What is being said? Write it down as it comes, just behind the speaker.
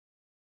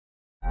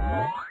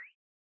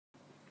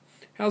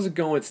How's it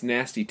going? It's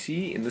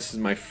NastyT, and this is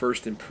my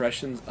first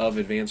impressions of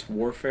Advanced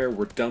Warfare.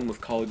 We're done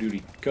with Call of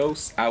Duty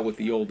Ghosts, out with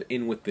the old,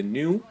 in with the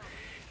new,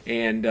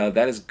 and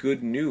that is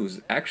good news.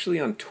 Actually,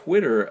 on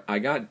Twitter, I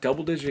got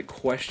double-digit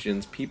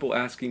questions, people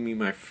asking me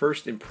my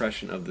first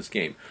impression of this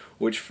game,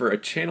 which for a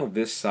channel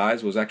this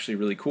size was actually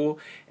really cool.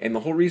 And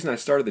the whole reason I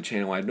started the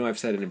channel, I know I've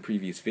said it in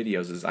previous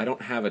videos, is I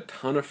don't have a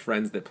ton of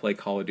friends that play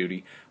Call of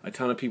Duty, a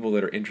ton of people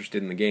that are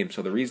interested in the game.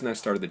 So the reason I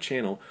started the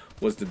channel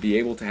was to be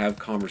able to have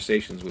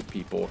conversations with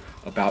people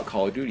about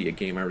Call of Duty, a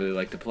game I really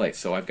like to play.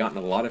 So I've gotten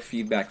a lot of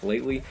feedback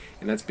lately,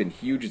 and that's been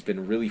huge. It's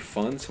been really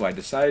fun. So I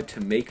decided to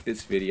make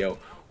this video,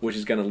 which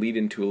is going to lead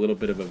into a little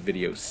bit of a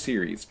video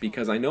series,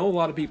 because I know a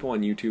lot of people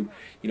on YouTube,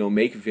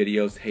 make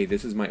videos, hey,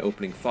 this is my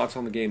opening thoughts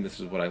on the game, this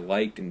is what I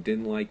liked and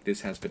didn't like,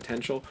 this has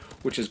potential,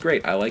 which is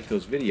great. I like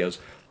those videos,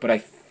 but I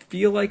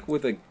feel like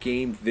with a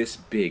game this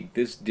big,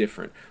 this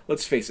different,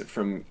 let's face it,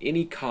 from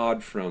any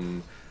COD,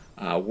 from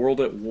World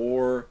at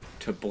War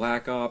to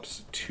Black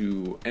Ops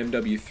to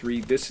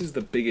MW3, this is the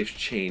biggest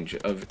change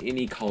of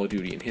any Call of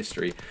Duty in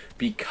history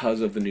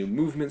because of the new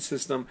movement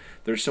system.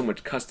 There's so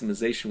much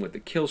customization with the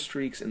kill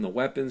streaks and the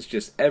weapons,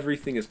 just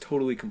everything is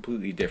totally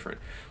completely different.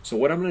 So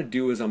what I'm going to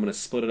do is I'm going to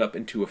split it up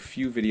into a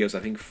few videos,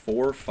 I think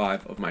 4 or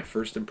 5 of my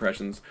first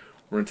impressions.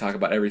 We're going to talk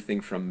about everything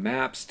from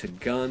maps to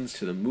guns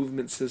to the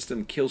movement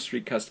system, kill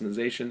streak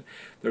customization.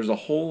 There's a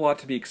whole lot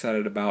to be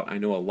excited about. I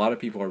know a lot of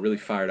people are really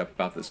fired up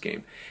about this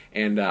game.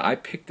 And I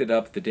picked it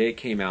up the day it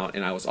came out,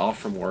 and I was off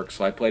from work,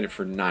 so I played it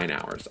for 9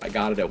 hours. I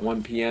got it at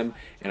 1 p.m.,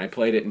 and I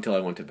played it until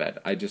I went to bed.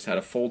 I just had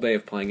a full day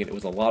of playing it. It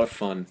was a lot of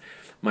fun.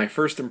 My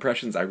first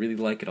impressions, I really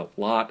like it a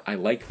lot. I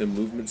like the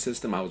movement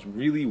system. I was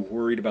really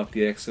worried about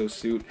the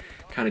exosuit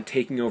kind of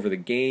taking over the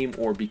game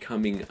or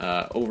becoming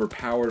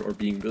overpowered or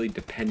being really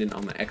dependent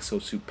on the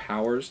exosuit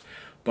powers.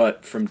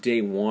 But from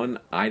day one,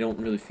 I don't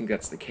really think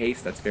that's the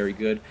case. That's very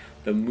good.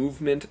 The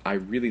movement, I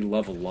really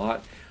love a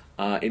lot.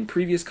 In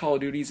previous Call of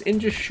Duties, and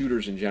just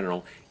shooters in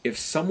general, if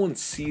someone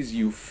sees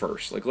you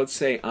first, like let's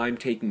say I'm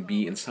taking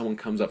B and someone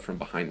comes up from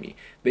behind me,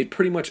 they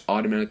pretty much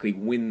automatically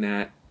win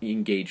that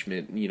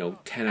engagement,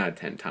 10 out of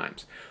 10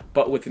 times.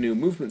 But with the new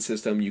movement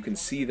system, you can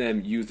see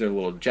them use their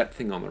little jet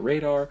thing on the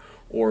radar,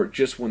 or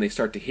just when they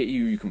start to hit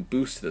you, you can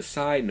boost to the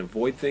side and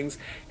avoid things.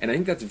 And I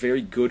think that's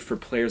very good for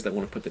players that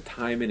want to put the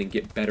time in and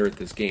get better at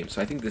this game. So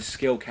I think the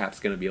skill cap's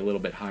going to be a little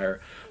bit higher.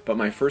 But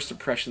my first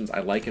impressions, I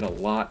like it a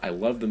lot. I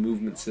love the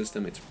movement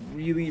system. It's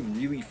really,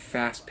 really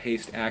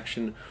fast-paced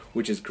action,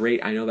 which is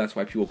great. I know that's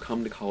why people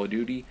come to Call of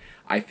Duty.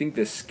 I think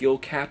the skill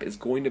cap is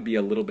going to be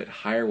a little bit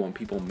higher when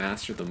people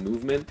master the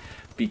movement,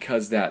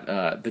 because that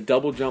the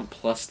double jump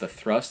plus the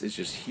thrust is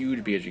just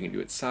huge, because you can do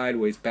it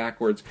sideways,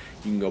 backwards,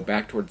 you can go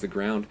back towards the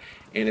ground,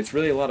 and it's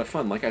really a lot of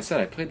fun. Like I said,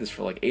 I played this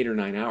for like 8 or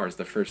 9 hours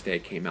the first day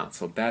it came out,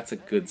 so that's a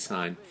good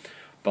sign.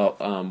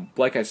 But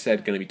like I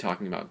said, going to be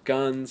talking about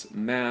guns,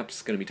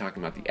 maps, going to be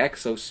talking about the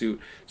exosuit,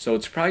 so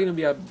it's probably going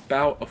to be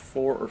about a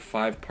 4 or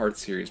 5 part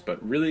series,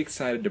 but really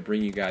excited to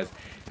bring you guys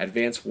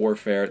Advanced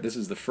Warfare. This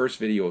is the first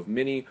video of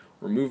many.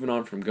 We're moving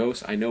on from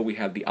Ghosts. I know we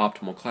had the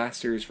Optimal Class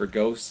series for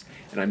Ghosts,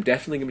 and I'm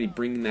definitely going to be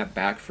bringing that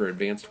back for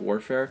Advanced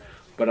Warfare,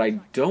 but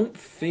I don't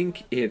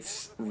think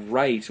it's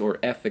right or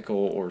ethical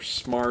or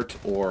smart,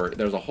 or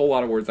there's a whole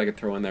lot of words I could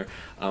throw in there.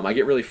 I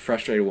get really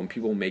frustrated when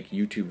people make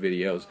YouTube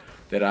videos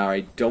that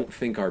I don't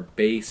think are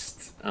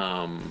based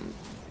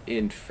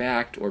in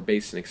fact or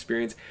based in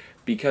experience,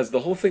 because the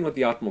whole thing with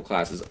the optimal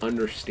class is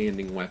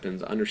understanding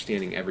weapons,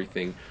 understanding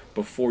everything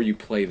before you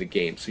play the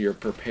game, so you're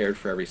prepared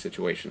for every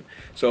situation.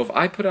 So if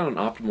I put out an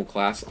optimal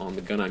class on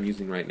the gun I'm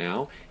using right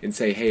now and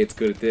say, hey, it's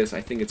good at this,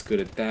 I think it's good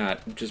at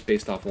that, just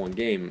based off one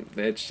game,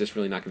 that's just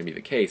really not going to be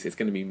the case. It's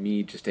going to be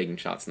me just taking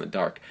shots in the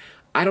dark.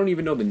 I don't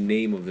even know the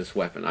name of this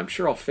weapon. I'm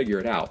sure I'll figure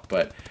it out,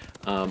 but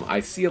I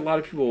see a lot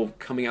of people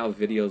coming out with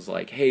videos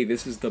like, hey,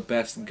 this is the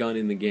best gun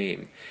in the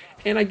game.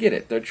 And I get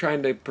it. They're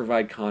trying to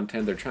provide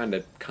content. They're trying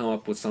to come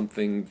up with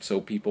something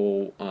so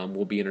people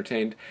will be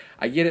entertained.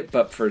 I get it,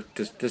 but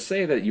to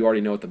say that you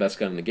already know what the best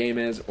gun in the game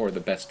is, or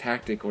the best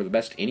tactic, or the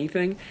best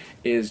anything,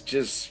 is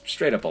just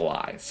straight up a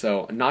lie.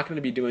 So I'm not going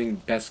to be doing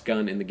best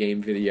gun in the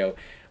game video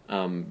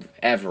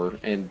ever,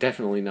 and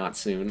definitely not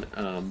soon,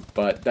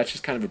 but that's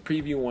just kind of a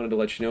preview. Wanted to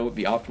let you know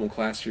the Optimal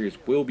Class series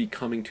will be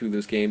coming to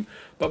this game,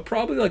 but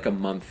probably like a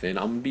month in.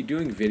 I'm going to be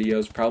doing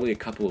videos probably a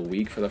couple of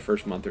weeks for the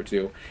first month or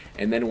two,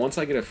 and then once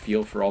I get a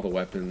feel for all the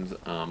weapons,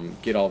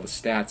 get all the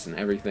stats and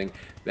everything,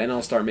 then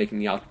I'll start making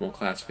the Optimal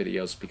Class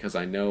videos, because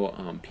I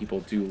know people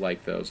do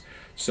like those.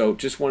 So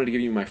just wanted to give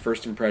you my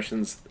first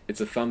impressions.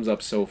 It's a thumbs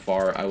up so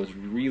far. I was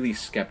really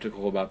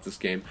skeptical about this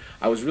game.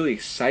 I was really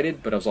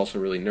excited, but I was also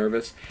really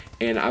nervous,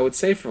 and I would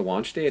say for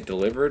launch day it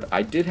delivered.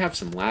 I did have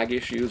some lag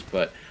issues,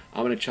 but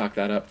I'm going to chalk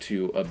that up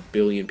to 1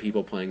 billion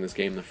people playing this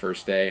game the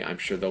first day. I'm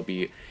sure there'll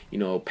be,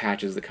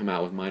 patches that come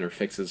out with minor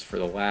fixes for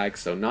the lag,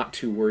 so not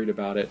too worried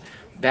about it.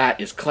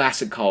 That is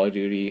classic Call of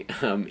Duty.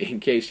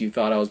 In case you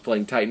thought I was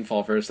playing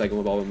Titanfall for a second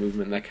with all the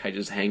movement, and that guy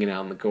just hanging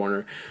out in the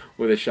corner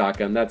with a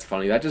shotgun. That's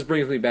funny. That just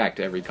brings me back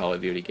to every Call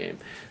of Duty game.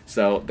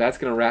 So that's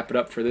going to wrap it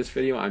up for this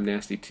video. I'm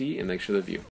NastyT, and thanks for the view.